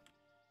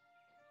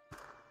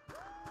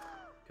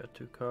 Get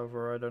to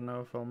cover, I don't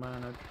know if I'll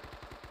manage.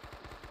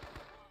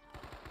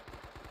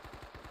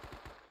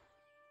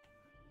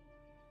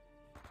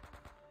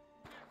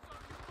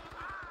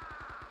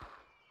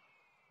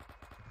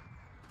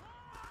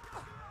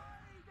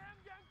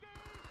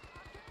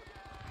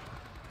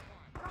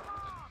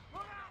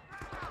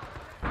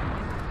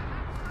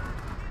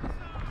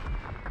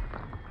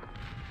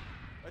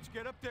 Let's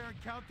get up there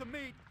and count the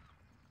meat.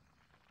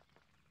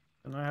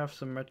 Can I have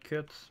some med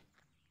kits?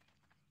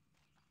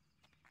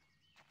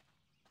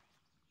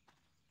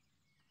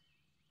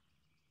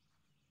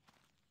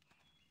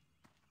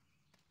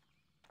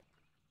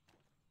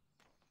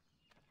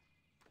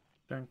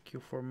 Thank you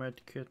for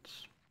med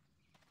kits.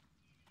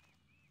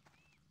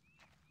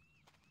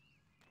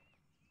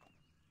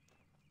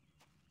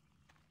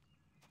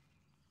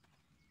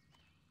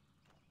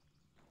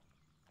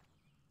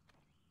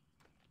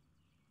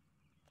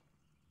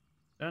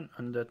 An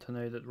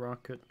undetonated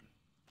rocket.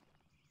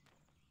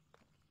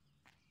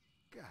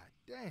 God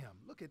damn,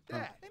 look at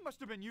that. They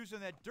must have been using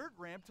that dirt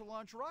ramp to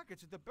launch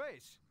rockets at the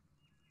base.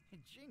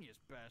 Ingenious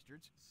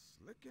bastards.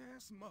 Slick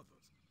ass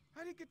mothers.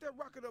 How'd he get that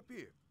rocket up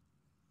here?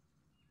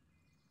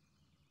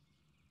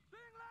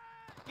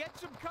 Get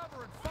some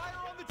cover and fire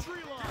on the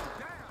tree line.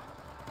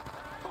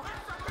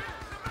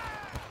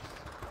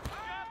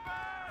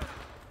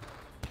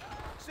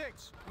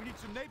 Six, we need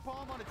some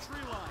napalm on a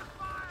tree line.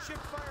 Ship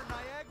fire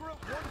Niagara,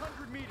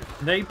 100 meters.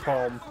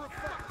 Napalm.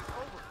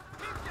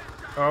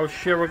 Oh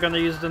shit, we're gonna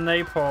use the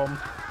napalm.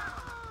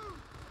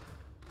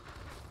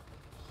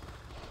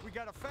 We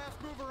got a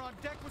fast mover on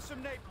deck with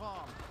some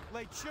napalm.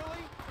 Lay chili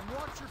and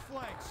watch your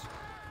flanks.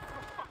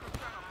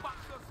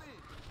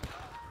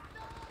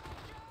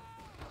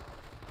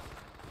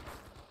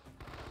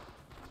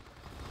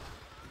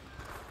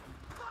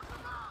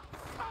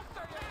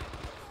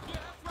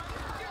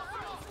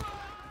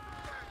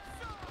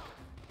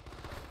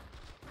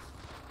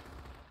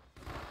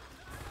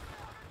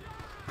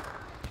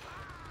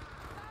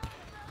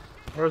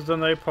 Where's the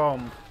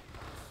napalm?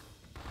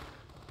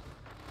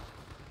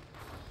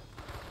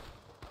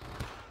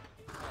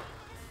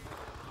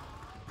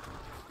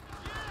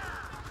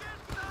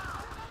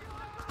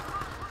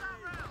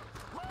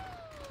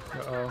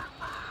 Uh-oh.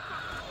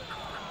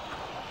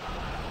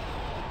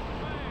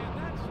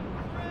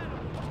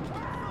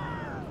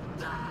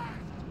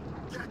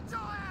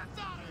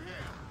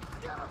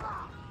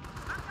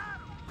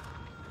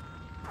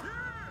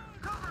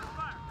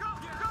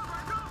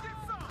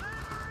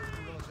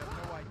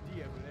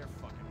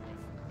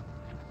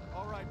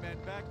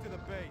 Back to the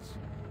base.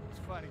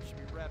 This fighting should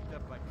be wrapped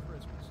up by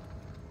Christmas.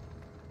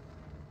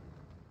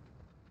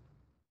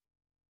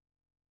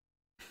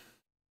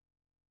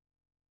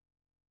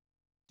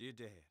 Dear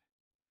Dad,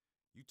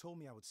 you told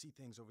me I would see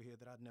things over here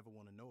that I'd never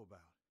want to know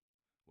about.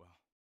 Well,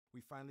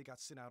 we finally got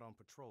sent out on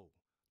patrol,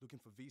 looking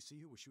for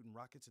VC who were shooting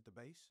rockets at the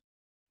base.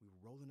 We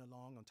were rolling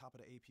along on top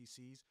of the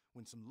APCs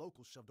when some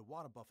locals shoved a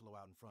water buffalo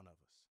out in front of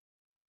us.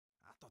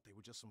 I thought they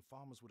were just some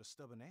farmers with a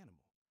stubborn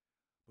animal.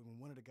 But when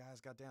one of the guys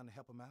got down to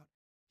help him out,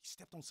 he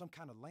stepped on some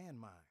kind of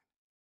landmine.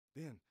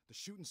 Then the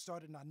shooting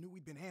started and I knew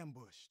we'd been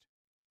ambushed.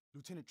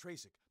 Lieutenant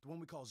Tracek, the one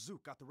we call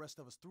Zook, got the rest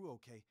of us through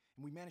okay,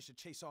 and we managed to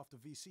chase off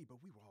the VC,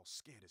 but we were all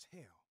scared as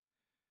hell.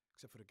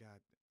 Except for the guy,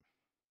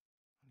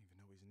 I don't even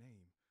know his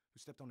name, who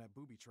stepped on that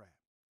booby trap.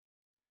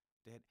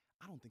 Dad,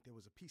 I don't think there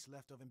was a piece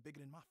left of him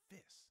bigger than my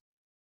fist.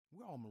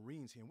 We're all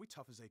Marines here and we're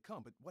tough as they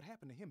come, but what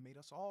happened to him made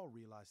us all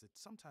realize that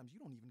sometimes you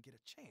don't even get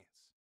a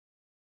chance.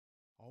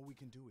 All we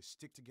can do is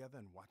stick together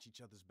and watch each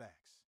other's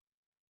backs.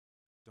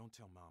 Don't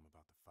tell Mom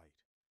about the fight.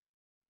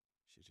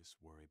 She'll just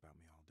worry about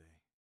me all day.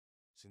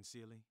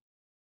 Sincerely,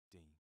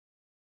 Dean.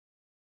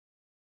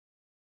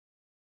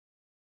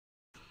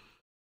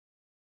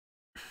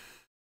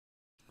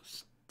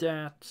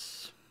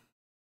 Stats.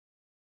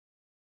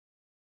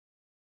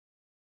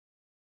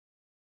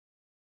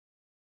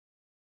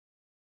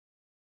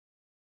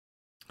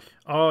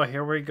 Oh,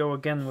 here we go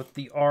again with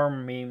the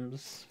arm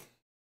memes.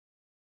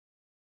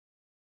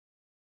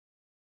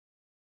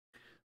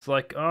 It's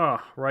like,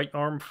 right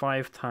arm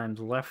 5 times,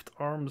 left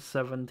arm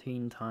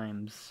 17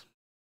 times.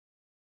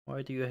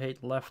 Why do you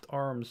hate left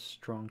arms,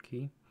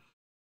 STRONKI?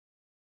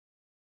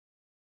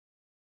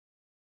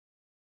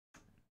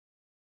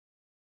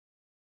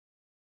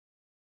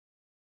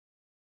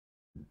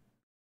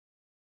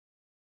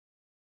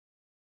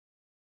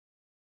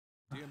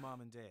 Dear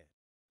Mom and Dad,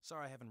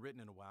 sorry I haven't written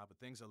in a while, but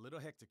things are a little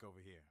hectic over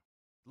here.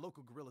 The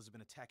local guerrillas have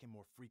been attacking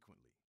more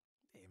frequently.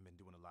 They haven't been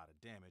doing a lot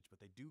of damage, but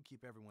they do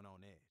keep everyone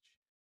on edge.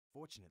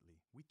 Fortunately,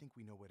 we think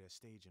we know where they're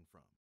staging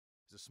from.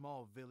 There's a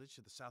small village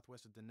to the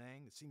southwest of Da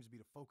Nang that seems to be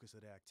the focus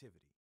of their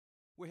activity.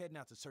 We're heading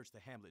out to search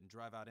the hamlet and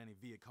drive out any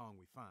Viet Cong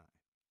we find.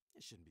 It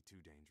shouldn't be too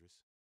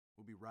dangerous.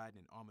 We'll be riding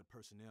in armored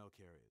personnel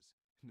carriers,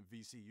 and the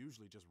VC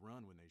usually just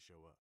run when they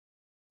show up.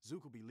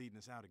 Zook will be leading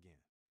us out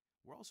again.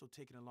 We're also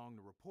taking along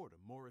the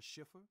reporter, Morris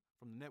Schiffer,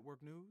 from the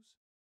network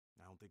news.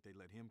 I don't think they'd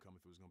let him come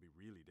if it was going to be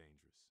really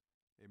dangerous.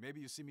 Hey,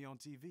 maybe you'll see me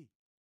on TV.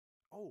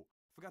 Oh,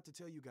 forgot to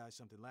tell you guys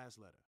something last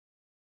letter.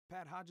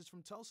 Pat Hodges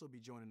from Tulsa will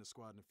be joining the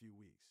squad in a few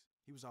weeks.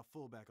 He was our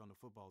fullback on the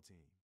football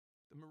team.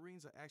 The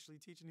Marines are actually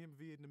teaching him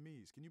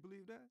Vietnamese. Can you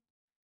believe that?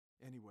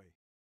 Anyway,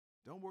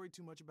 don't worry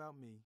too much about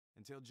me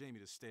and tell Jamie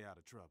to stay out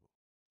of trouble.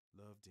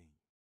 Love, Dean.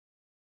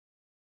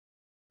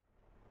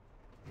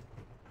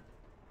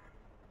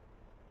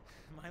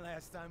 My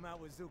last time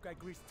out with Zook, I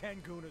greased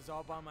 10 gooners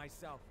all by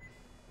myself. It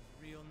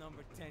was real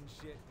number 10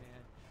 shit,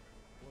 man.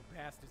 Poor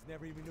bastards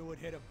never even knew it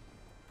hit them.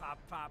 Pop,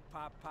 pop,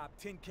 pop, pop.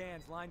 Tin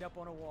cans lined up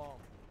on a wall.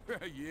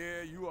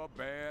 Yeah, you a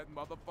bad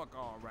motherfucker,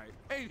 all right.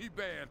 Ain't he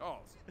bad,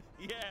 Hoss?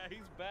 Yeah,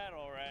 he's bad,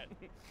 all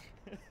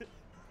right.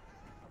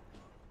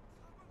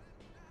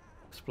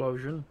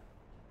 Explosion.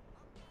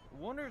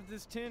 Wonder if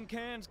this tin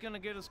can's gonna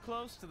get us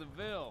close to the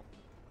Ville.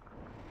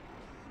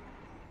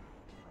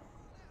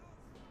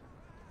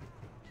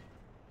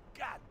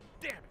 God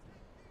damn it!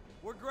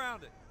 We're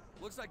grounded.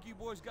 Looks like you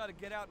boys gotta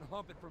get out and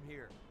hump it from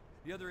here.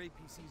 The other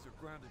APCs are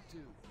grounded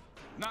too.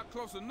 Not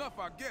close enough,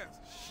 I guess.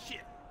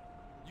 Shit!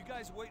 You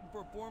guys waiting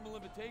for a formal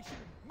invitation?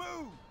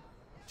 Move!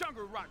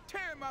 Jungle Rock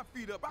tearing my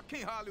feet up. I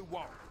can't hardly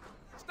walk.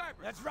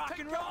 Sniper, that's rock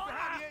and roll!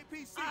 The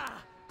APC.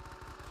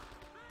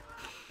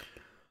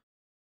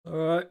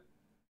 Alright.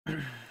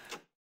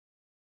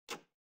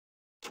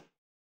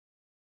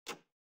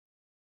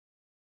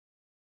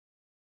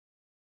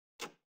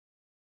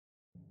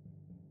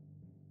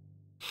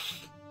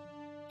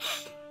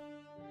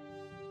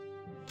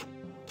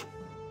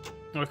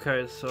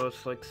 Okay, so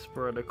it's like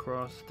spread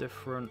across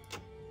different...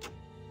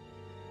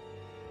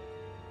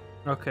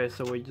 Okay,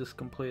 so we just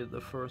completed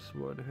the first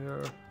one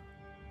here.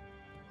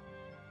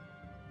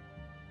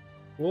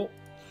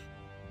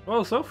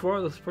 Well, so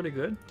far this is pretty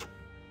good.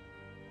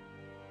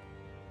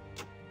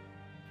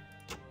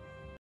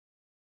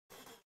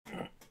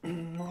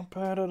 Not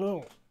bad at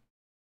all.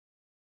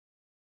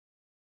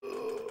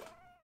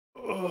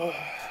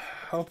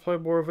 I'll play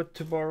more of it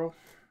tomorrow.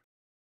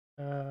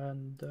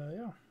 And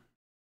yeah.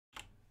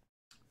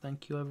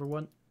 Thank you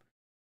everyone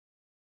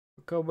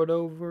for coming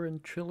over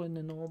and chilling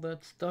and all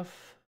that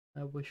stuff.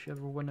 I wish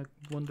everyone a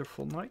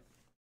wonderful night.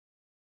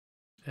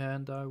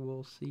 And I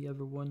will see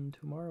everyone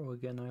tomorrow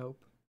again, I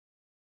hope.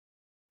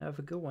 Have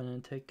a good one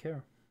and take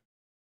care.